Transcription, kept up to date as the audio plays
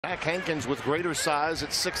Zach Hankins with greater size at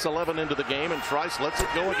 6'11" into the game, and Trice lets it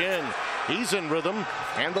go again. He's in rhythm,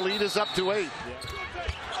 and the lead is up to 8.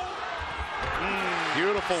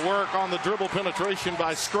 Beautiful work on the dribble penetration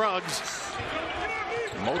by Scruggs.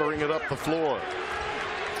 Motoring it up the floor.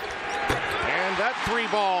 And that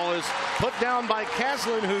 3-ball is put down by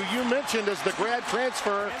Caslin, who you mentioned as the grad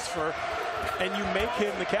transfer. And you make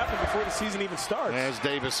him the captain before the season even starts. As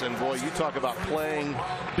Davison, boy, you talk about playing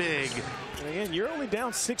big. And again, you're only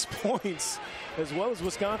down 6 points as well as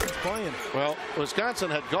Wisconsin's playing. Well, Wisconsin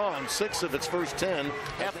had gone 6 of its first 10,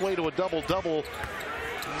 halfway to a double-double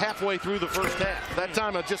halfway through the first half. That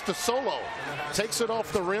time just a solo. Takes it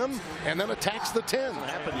off the rim and then attacks the 10. You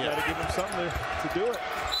got to give him something to do it.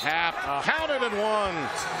 Happ counted and one.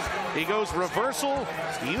 He goes reversal,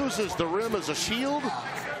 uses the rim as a shield.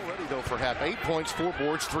 Ready though for Happ. 8 points, 4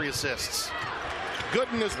 boards, 3 assists.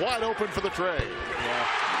 Gooden is wide open for the tray. Yeah.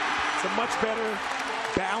 It's a much better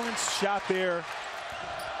balanced shot there.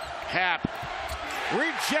 Happ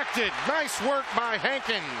rejected. Nice work by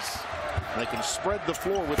Hankins. They can spread the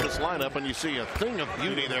floor with this lineup, and you see a thing of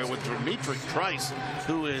beauty there with Dimitri Trice,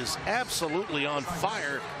 who is absolutely on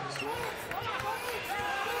fire.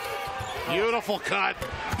 Beautiful cut.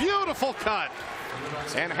 Beautiful cut.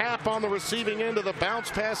 And Happ on the receiving end of the bounce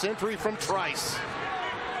pass entry from Trice.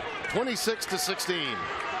 26-16.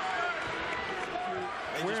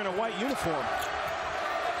 Wearing a white uniform.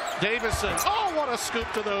 Davison. Oh, what a scoop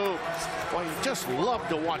to the hoop. Well, you just love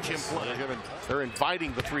to watch him play. They're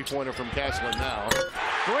inviting the three-pointer from Caslin now.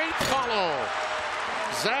 Great follow.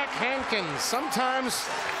 Zach Hankins. Sometimes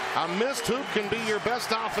a missed hoop can be your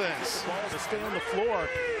best offense. Ball to stay on the floor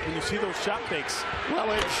when you see those shot fakes.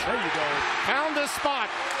 Welledge. There you go. Found a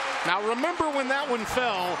spot. Now remember when that one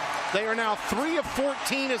fell, they are now 3 of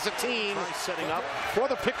 14 as a team. Setting up for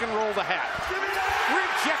the pick and roll to Happ.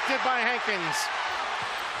 Rejected by Hankins.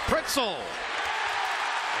 Pritzel.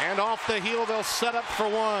 And off the heel, they'll set up for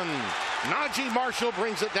one. Najee Marshall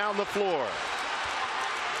brings it down the floor.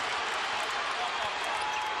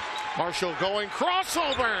 Marshall going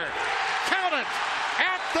crossover. Count it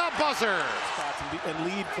at the buzzer. And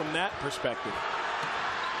lead from that perspective.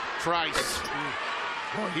 Trice.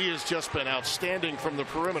 Boy, he has just been outstanding from the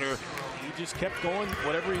perimeter. He just kept going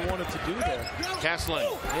whatever he wanted to do there. Caslin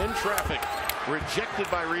in traffic. Rejected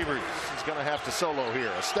by Reavers. He's going to have to solo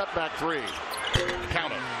here. A step back 3.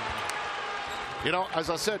 Count it. You know, as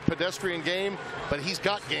I said, pedestrian game, but he's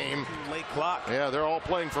got game. Late clock. Yeah, they're all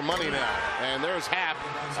playing for money now. And there's Happ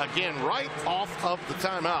again right off of the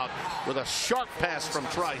timeout with a sharp pass from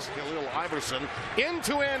Trice. Khalil Iverson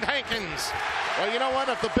into end Hankins. Well, you know what?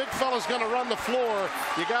 If the big fella's going to run the floor,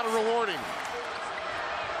 you got to reward him.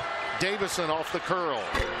 Davison off the curl.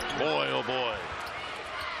 Boy, oh boy.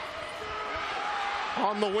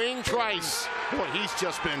 On the wing, Trice. Boy, he's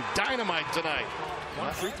just been dynamite tonight.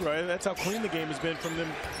 One free throw. That's how clean the game has been from them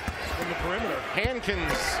from the perimeter.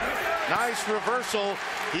 Hankins, nice reversal.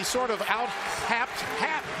 He sort of out-happed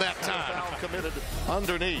Happ that time. Committed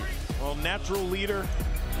underneath. Well, natural leader.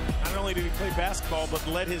 Not only did he play basketball, but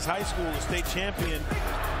led his high school to state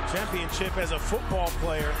championship as a football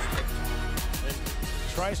player. And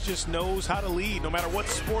Trice just knows how to lead, no matter what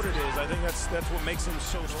sport it is. I think that's what makes him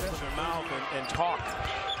so special. Their mouth and talk.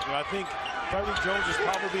 You know, I think Tyreek Jones is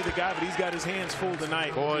probably the guy, but he's got his hands full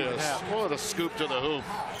tonight. Boy, what a scoop to the hoop.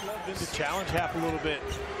 To challenge Happ a little bit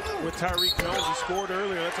with Tyreek Jones. He scored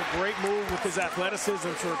earlier. That's a great move with his athleticism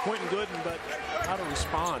for Quentin Gooden, but how to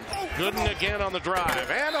respond. Gooden again on the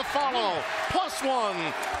drive, and a follow.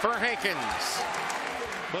 +1 for Hankins.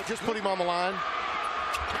 But just put him on the line.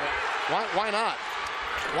 Why not?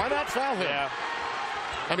 Why not foul him? Yeah.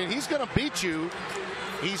 I mean, he's going to beat you.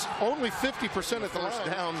 He's only 50% at the first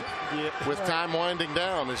down with time winding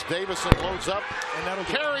down as Davison loads up and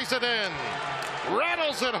carries it in,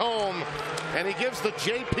 rattles it home, and he gives the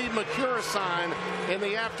J.P. McCure sign in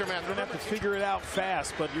the aftermath. You're going to have to figure it out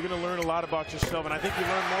fast, but you're going to learn a lot about yourself, and I think you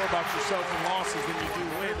learn more about yourself in losses than you do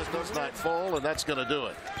wins. It does not fall, and that's going to do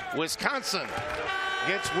it. Wisconsin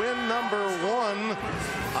gets win number 1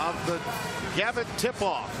 of the Gavitt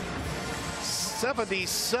tip-off,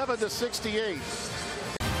 77-68.